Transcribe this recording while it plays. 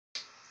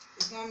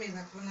It's not me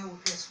that Corona will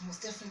get. We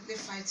must definitely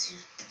fight you.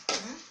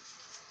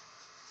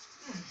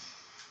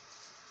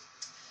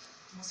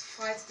 We must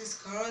fight this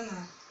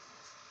Corona.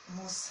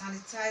 We must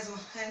sanitize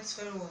our hands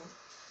very well.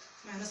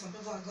 I know some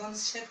people are going to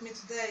check me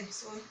today,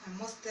 so I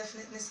must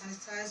definitely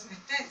sanitize my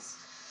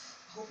hands.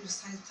 I hope you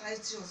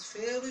sanitize yours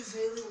very,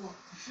 very well.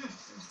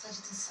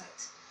 Massage it inside.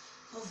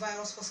 No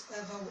virus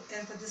whatsoever will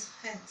enter these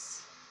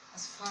hands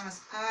as far as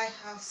I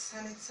have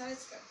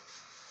sanitized them.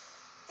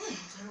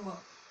 Very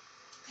well.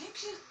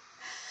 Thank you.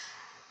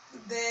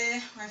 Good day,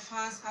 my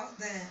fans out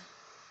there.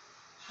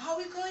 How are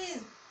we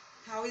going?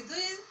 How are we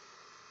doing?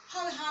 How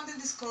are we handling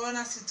this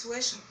Corona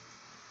situation?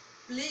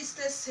 Please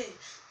stay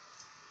safe.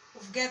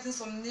 We're getting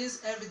some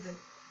news every day.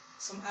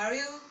 Some are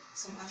real,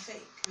 some are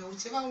fake. But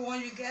whichever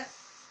one you get,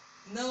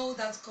 know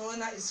that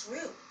Corona is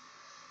real.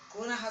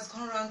 Corona has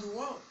gone around the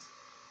world.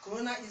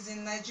 Corona is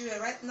in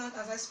Nigeria right now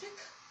as I speak.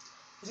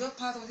 Whichever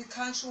part of the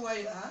country where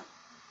you are,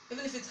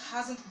 even if it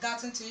hasn't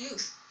gotten to you,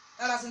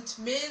 that doesn't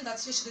mean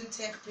that you shouldn't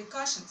take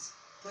precautions.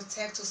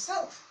 Protect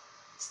yourself.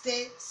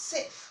 Stay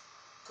safe.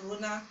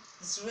 Corona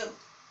is real.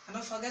 And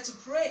don't forget to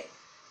pray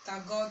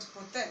that God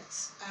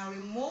protects and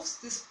removes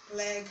this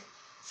plague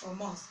from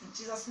us. In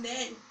Jesus'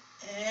 name,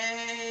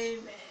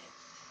 amen.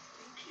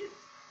 Thank you.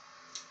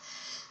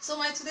 So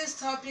my today's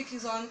topic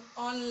is on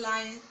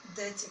online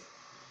dating.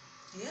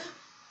 Yeah,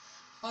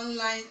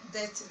 online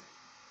dating.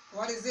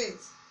 What is it?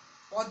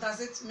 What does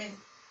it mean?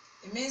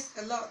 It means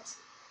a lot.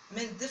 It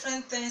means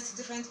different things to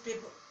different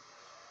people.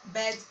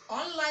 But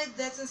online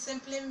dating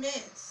simply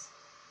means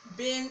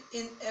being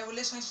in a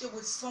relationship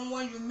with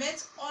someone you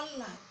met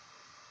online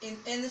in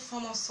any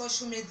form of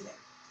social media,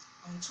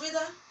 on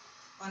Twitter,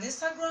 on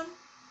Instagram,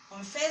 on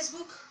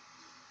Facebook,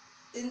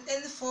 in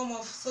any form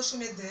of social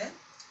media.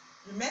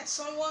 You met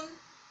someone,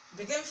 you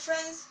became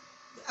friends,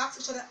 you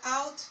ask each other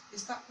out, you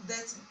start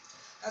dating.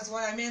 That's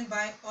what I mean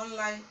by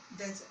online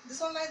dating.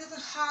 This online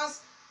dating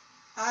has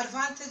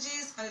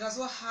advantages and it as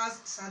well has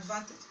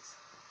disadvantages.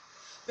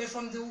 But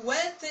from the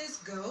way things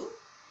go,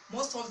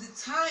 most of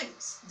the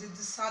times the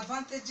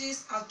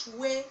disadvantages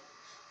outweigh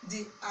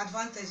the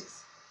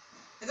advantages.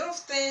 A lot of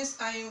things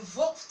are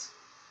involved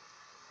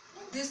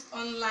in this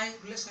online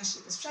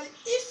relationship, especially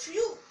if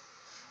you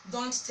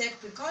don't take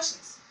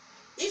precautions.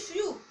 If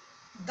you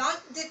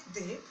don't dig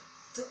deep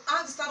to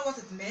understand what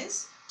it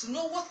means, to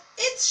know what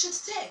it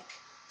should take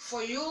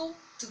for you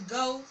to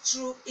go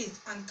through it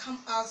and come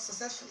out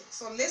successfully.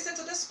 So listen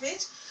to the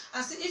speech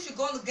and see if you're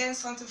going to gain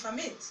something from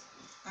it.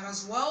 And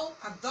as well,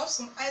 adopt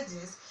some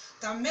ideas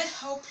that may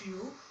help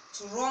you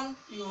to run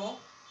your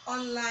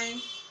online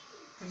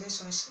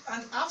relationship.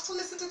 And after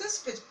listening to this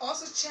speech,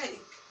 also check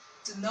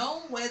to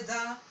know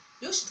whether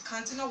you should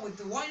continue with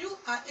the one you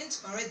are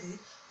into already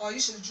or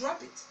you should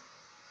drop it.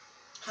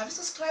 Have you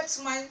subscribed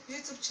to my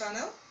YouTube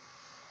channel?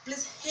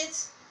 Please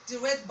hit the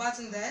red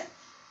button there,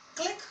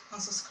 click on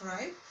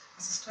subscribe and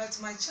subscribe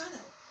to my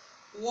channel.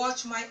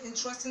 Watch my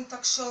interesting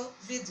talk show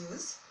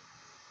videos.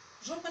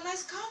 Drop a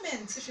nice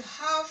comment if you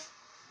have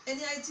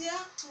any idea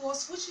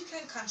towards which you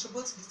can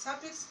contribute to the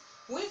topics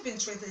we've been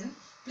treating.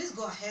 Please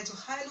go ahead, you're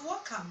highly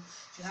welcome.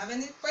 If you have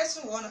any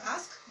question you want to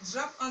ask,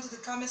 drop onto the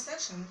comment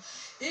section.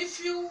 If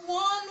you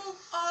want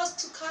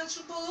us to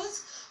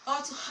contribute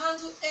or to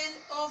handle any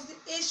of the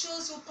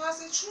issues you're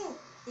passing through,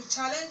 the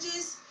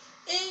challenges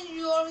in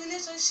your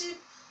relationship,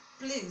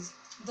 please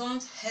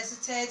don't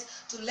hesitate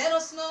to let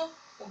us know.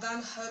 We're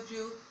going to help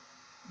you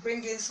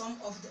bring in some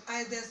of the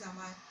ideas that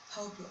might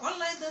help you.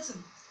 Online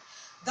dating,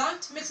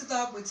 don't mix it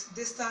up with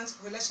distant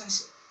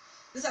relationship.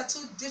 These are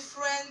two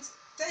different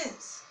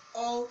things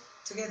all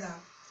together.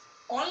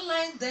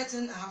 Online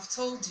dating, I have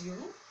told you,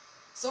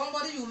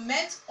 somebody you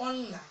met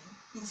online,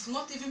 you've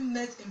not even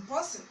met in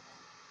person,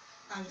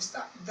 and you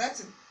start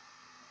dating.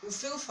 You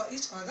feel for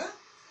each other,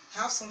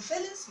 have some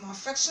feelings, some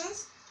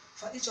affections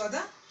for each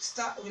other,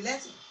 start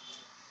relating.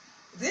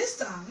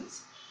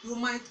 Distance, you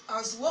might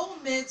as well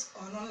meet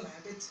on online,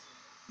 but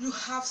you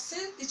have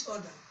seen each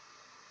other,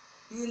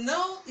 you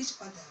know each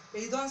other,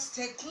 but you don't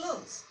stay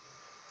close.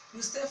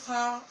 You stay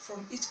far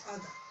from each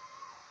other.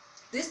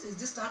 This is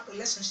distant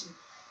relationship,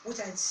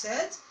 which I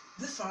said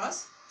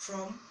differs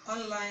from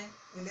online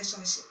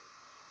relationship.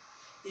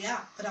 Yeah,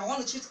 but I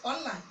want to treat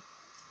online.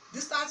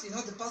 Distance, you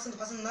know the person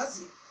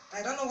knows you.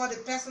 I don't know what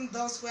the person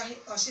does where he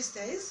or she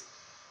stays.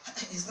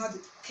 It's not the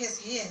case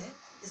here.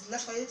 It's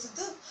left for you to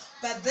do.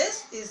 But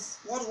this is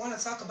what we want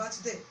to talk about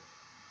today.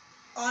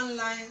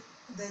 Online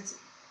dating.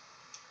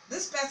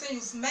 This person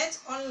you've met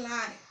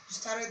online, you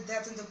started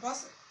dating the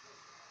person.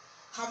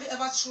 Have you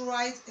ever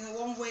tried in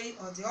one way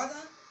or the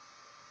other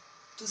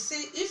to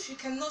see if you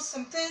can know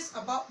some things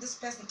about this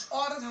person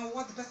other than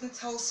what the person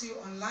tells you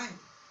online?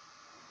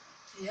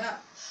 Yeah,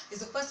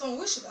 it's a question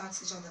we should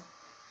ask each other.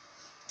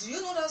 Do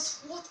you know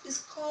that's what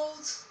is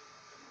called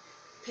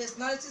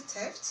personality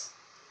theft?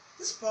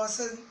 This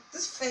person,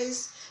 this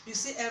face you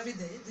see every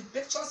day, the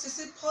pictures you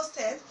see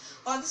posted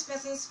on this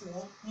person's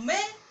wall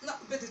may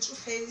not be the true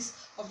face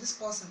of this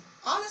person.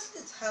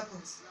 Honestly, it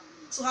happens.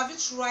 So have you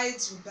tried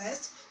your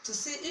best to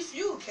see if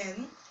you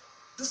can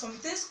do some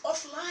things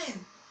offline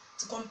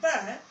to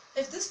compare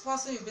if this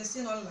person you've been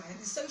seeing online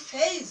is the same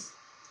face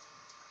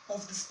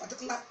of this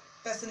particular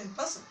person in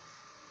person.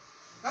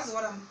 That's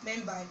what I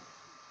mean by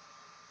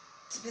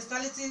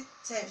personality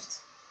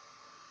theft.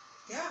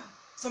 Yeah.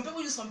 Some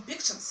people use some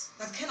pictures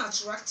that can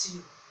attract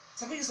you.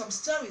 Some people use some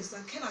stories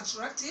that can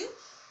attract you,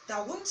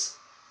 that won't,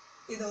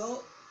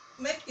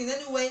 make in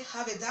any way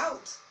have a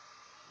doubt,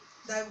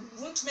 that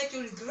won't make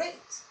you regret.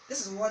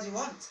 This is what you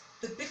want.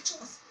 The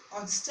pictures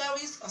or the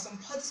stories or some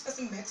part this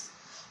person makes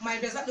might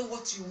be exactly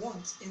what you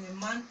want in a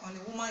man or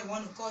a woman you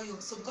want to call you.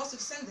 So because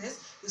you've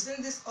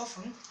seen this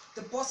often,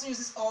 the person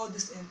uses all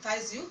this to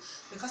entice you.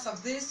 Because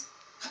of this,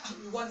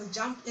 you want to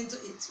jump into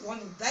it. You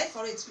want to die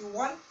for it. You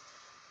want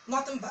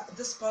nothing but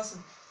this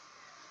person.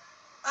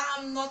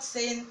 I'm not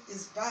saying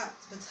it's bad,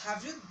 but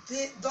have you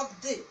dug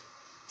deep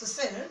to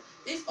say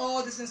if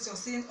all these things you're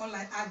seeing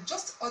online are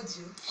just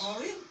audio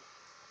or real?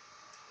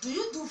 Do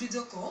you do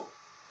video call?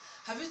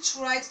 Have you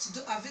tried to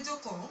do a video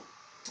call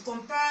to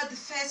compare the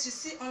face you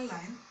see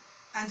online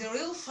and the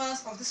real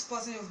face of this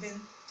person you've been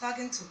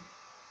talking to?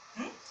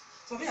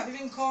 Some people have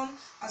even gone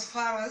as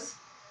far as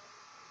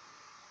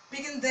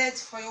picking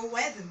dates for your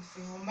wedding,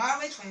 for your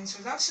marriage, for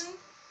introduction,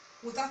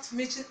 without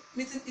meeting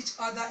each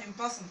other in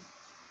person.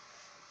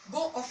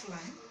 Go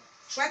offline,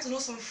 try to know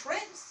some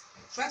friends,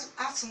 try to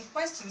ask some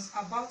questions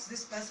about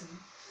this person,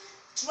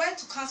 try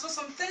to cancel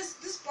some things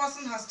this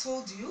person has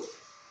told you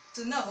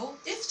to know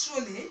if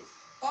truly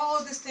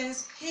all these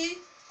things he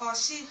or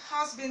she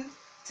has been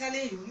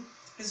telling you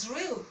is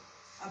real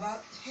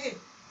about him.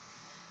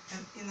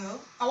 And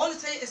I want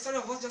to tell you a story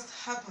of what just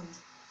happened.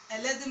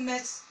 A lady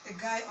met a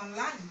guy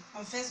online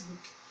on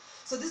Facebook.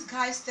 So this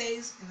guy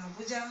stays in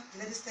Abuja, the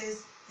lady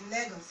stays in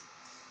Lagos.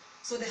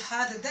 So they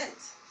had a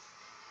date.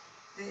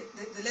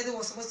 The lady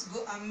was supposed to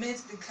go and meet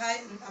the guy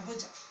in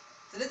Abuja.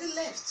 The lady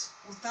left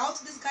without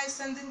this guy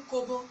sending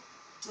kobo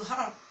to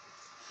her.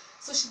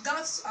 So she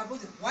got to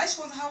Abuja. While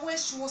she was on her way,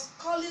 she was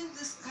calling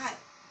this guy.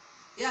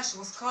 Yeah, she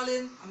was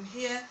calling, I'm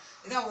here.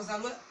 The guy was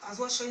as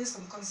well showing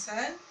some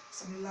concern,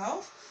 some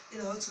love,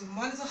 to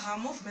monitor her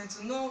movement,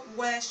 to know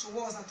where she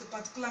was at a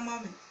particular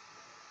moment.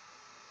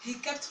 He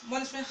kept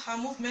monitoring her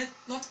movement,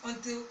 not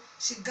until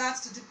she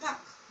got to the park.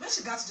 When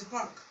she got to the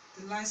park,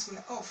 the lines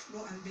were off,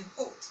 lo and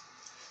behold.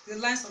 The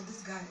lines of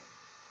this guy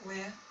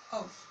were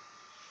off.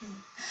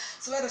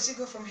 So where does she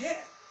go from here?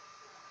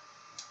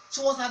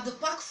 She was at the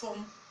park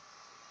from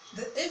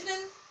the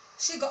evening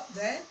she got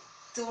there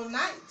till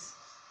night.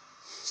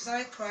 She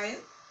started crying,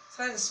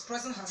 started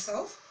expressing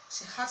herself.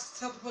 She had to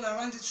tell people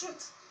around the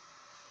truth.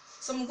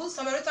 Some good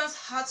Samaritans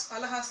had to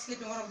allow her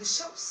sleep in one of the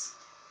shops.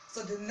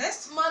 So the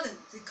next morning,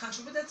 they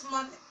contributed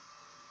money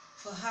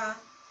for her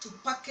to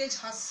package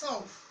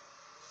herself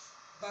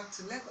back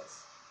to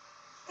Lagos.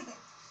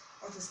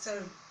 What a story.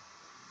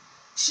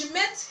 She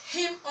met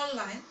him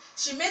online.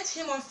 She met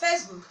him on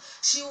Facebook.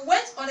 She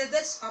went on a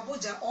date to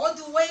Abuja, all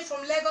the way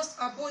from Lagos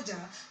to Abuja,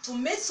 to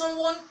meet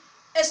someone,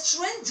 a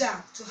stranger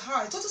to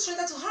her, a total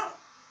stranger to her.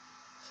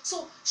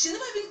 So she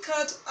never even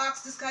cared to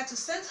ask this guy to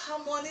send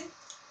her money.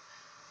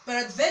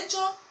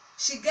 Peradventure,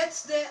 she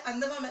gets there and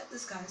never met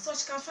this guy, so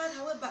she can find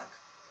her way back.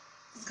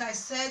 This guy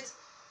said,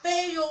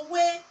 pay your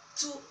way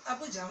to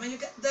Abuja. When you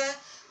get there,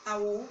 I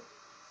will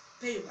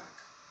pay you back.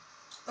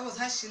 That was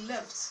how she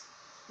left,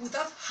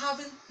 without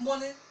having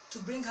money to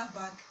bring her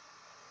back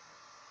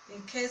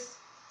in case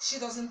she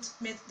doesn't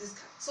meet this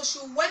guy. So she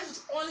went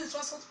with only the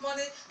transport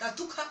money that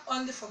took her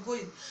only for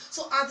going.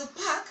 So at the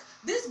park,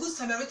 these good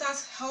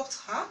Samaritans helped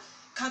her,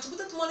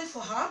 contributed money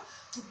for her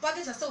to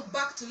package herself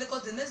back to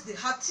Lagos the next day.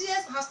 Her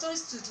tears and her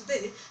stories to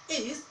today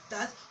is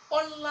that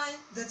online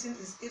dating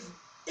is evil.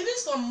 Even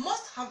some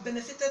must have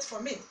benefited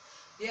from it.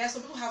 Yeah,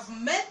 some people have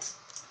met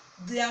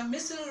their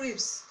missing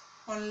ribs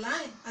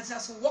online and it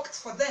has worked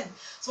for them.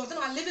 Some of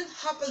them are living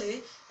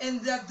happily in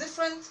their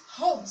different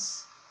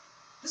homes.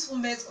 This was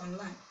met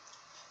online.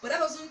 But that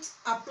doesn't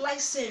apply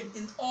same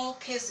in all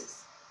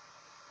cases.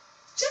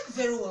 Check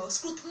very well,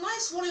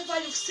 scrutinize whatever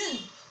you've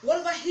seen,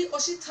 whatever he or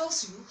she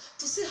tells you,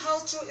 to see how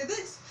true it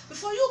is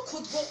before you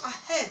could go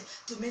ahead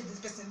to meet this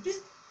person.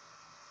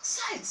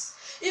 Besides,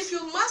 if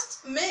you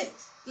must meet,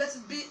 let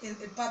it be in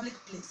a public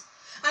place.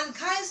 And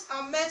guys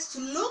are meant to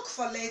look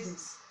for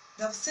ladies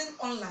they've seen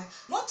online.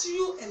 Not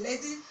you, a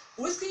lady,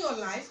 risking your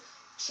life,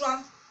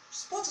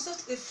 transport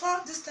yourself to a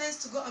far distance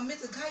to go and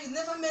meet a guy you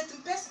never met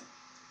in person.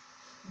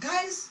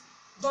 Guys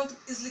don't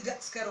easily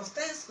get scared of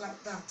things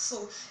like that.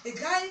 So a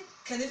guy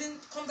can even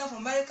come down from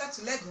America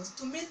to Lagos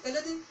to meet a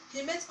lady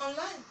he met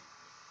online.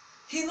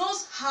 He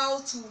knows how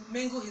to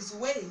mingle his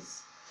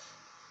ways.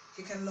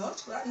 He can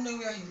lodge without knowing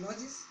where he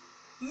lodges.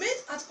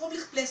 Meet at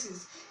public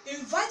places.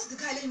 Invite the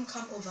guy, let him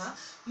come over.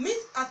 Meet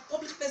at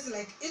public places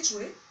like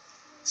Eatway.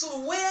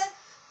 So where,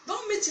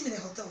 don't meet him in a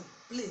hotel,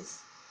 please.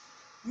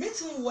 Meet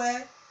him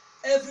where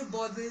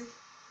everybody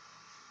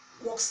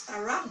walks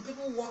around.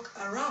 People walk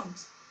around.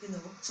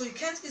 So you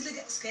can't easily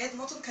get scared.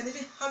 Nothing can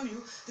even harm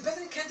you. The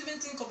person can't even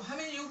think of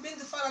harming you, being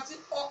the fact that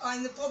you all are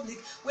in the public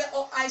where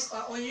all eyes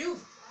are on you.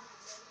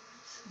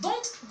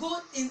 Don't go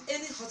in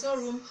any hotel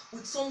room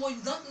with someone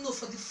you don't know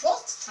for the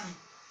first time.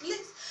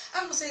 Please,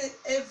 I'm not saying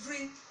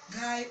every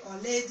guy or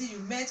lady you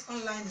met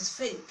online is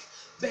fake,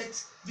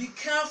 but be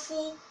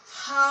careful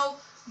how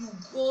you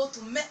go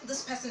to meet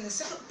this person in a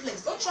secret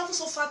place. Don't travel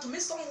so far to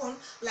meet someone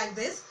like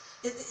this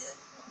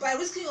by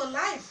risking your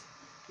life.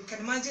 You can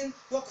imagine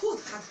what could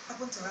have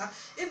happened to her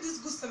if these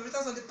good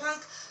Samaritans on the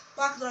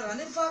back door had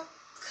never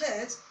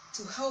cared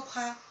to help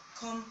her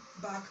come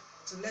back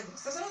to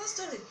Lagos. That's another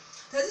story.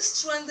 There's this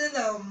stranded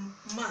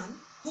man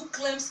who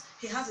claims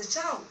he has a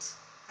child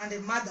and a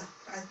mother,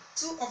 and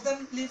two of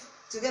them live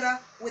together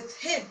with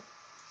him.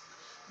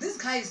 This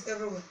guy is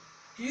everywhere.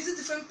 He uses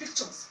different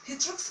pictures. He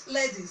tricks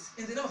ladies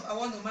in the name of "I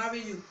want to marry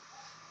you."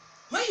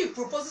 When he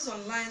proposes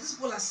online, these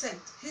people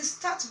accept. He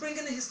starts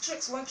bringing in his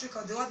tricks, one trick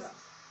or the other.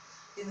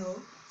 You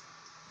know.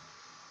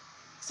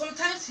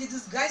 Sometimes he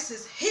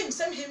disguises him,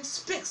 same him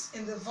speaks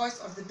in the voice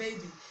of the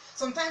baby.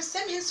 Sometimes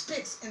same him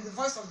speaks in the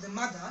voice of the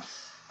mother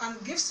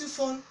and gives you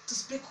phone to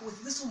speak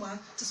with this woman,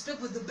 to speak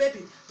with the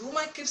baby. The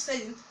woman keeps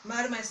saying,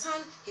 "Marry my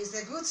son, he's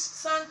a good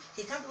son,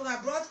 he can't go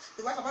abroad."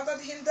 The wife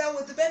abandoned him there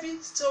with the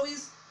baby.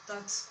 Stories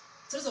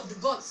of the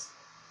gods.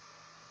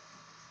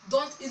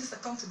 Don't easily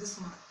succumb to this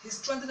man.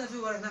 He's trending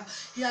everywhere now.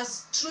 He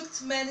has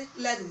tricked many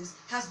ladies.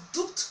 He has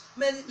duped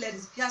many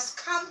ladies. He has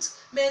scammed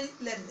many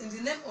ladies in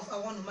the name of "I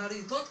want to marry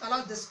you." Don't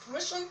allow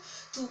desperation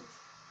to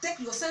take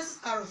your senses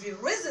out of you.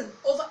 Reason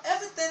over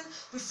everything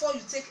before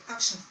you take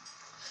action.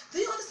 Do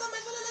you understand, my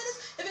fellow ladies?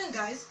 Even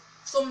guys,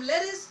 some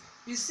ladies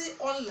you see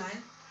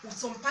online with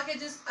some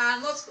packages are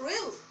not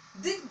real.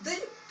 Dig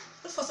deep.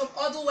 Look for some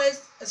other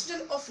ways,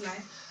 especially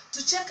offline,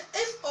 to check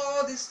if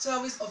all the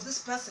stories of this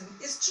person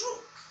is true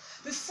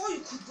before you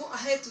could go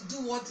ahead to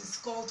do what is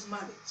called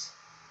marriage.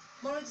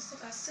 Marriage is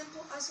not as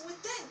simple as we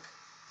think.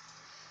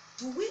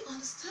 Do we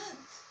understand?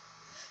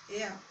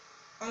 Yeah,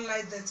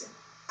 online dating.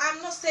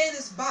 I'm not saying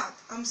it's bad.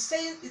 I'm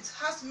saying it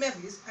has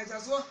merits and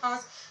as well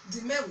as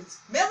demerits.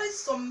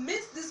 Merits, some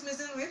meet these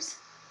missing ribs,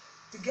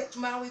 they get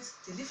married,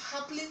 they live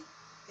happily,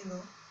 you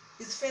know.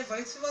 It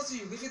favors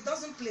you. If it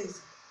doesn't, please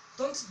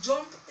don't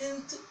jump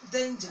into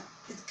danger.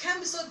 It can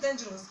be so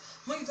dangerous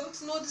when you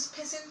don't know this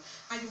person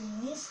and you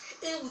move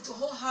in with your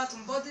whole heart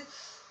and body.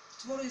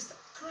 Tomorrow you start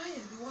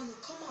crying, you want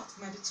to come out,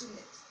 it might be too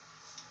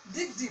late.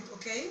 Dig deep,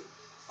 okay?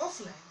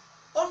 Offline,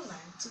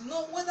 online, to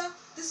know whether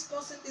this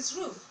person is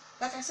real.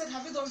 Like I said,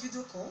 have you done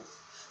video call?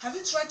 Have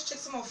you tried to check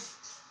some of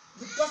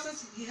the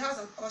persons he has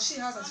or she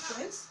has as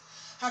friends?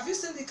 Have you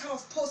seen the kind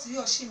of posts he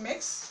or she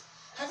makes?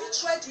 Have you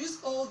tried to use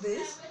all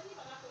this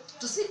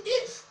to see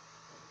if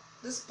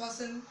this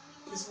person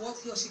is what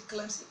he or she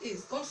claims he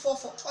is? Don't fall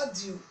for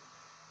audio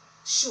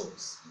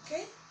shows,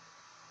 okay?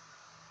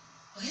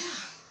 Oh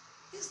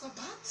yeah, it's not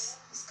bad,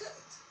 it's good.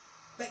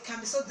 But it can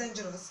be so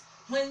dangerous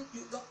when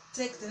you don't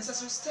take the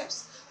necessary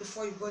steps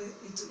before you go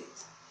into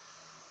it.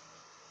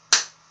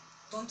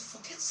 Don't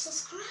forget to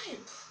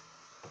subscribe.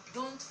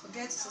 Don't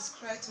forget to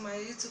subscribe to my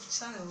YouTube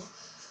channel.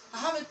 I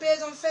have a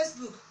page on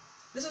Facebook,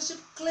 Relationship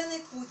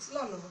Clinic with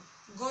Lolo.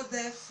 Go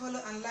there,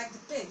 follow and like the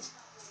page.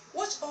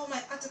 Watch all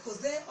my articles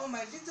there, all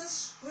my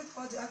videos, read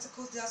all the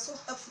articles. They are so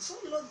helpful, so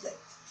loaded.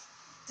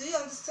 Do you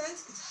understand?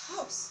 It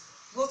helps.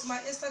 Go to my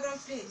Instagram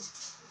page,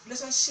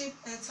 Relationship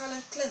and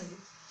Talent Clinic,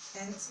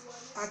 and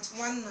at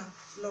Nwanna,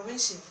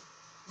 Lawrencia.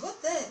 Go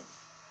there,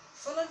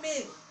 follow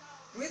me,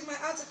 read my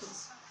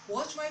articles,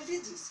 watch my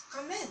videos,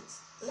 comment,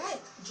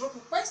 like, drop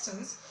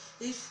questions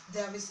if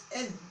there is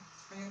any,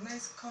 and a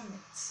nice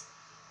comments.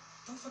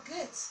 Don't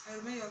forget, I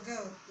remain your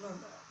girl, Lola.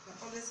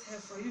 I'm always here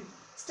for you.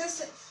 Stay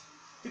safe,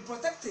 be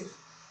protective,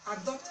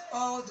 adopt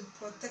all the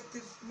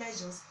protective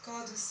measures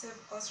God will save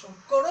us from.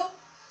 Corona,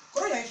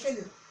 you're a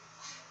failure.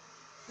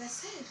 Let's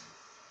save.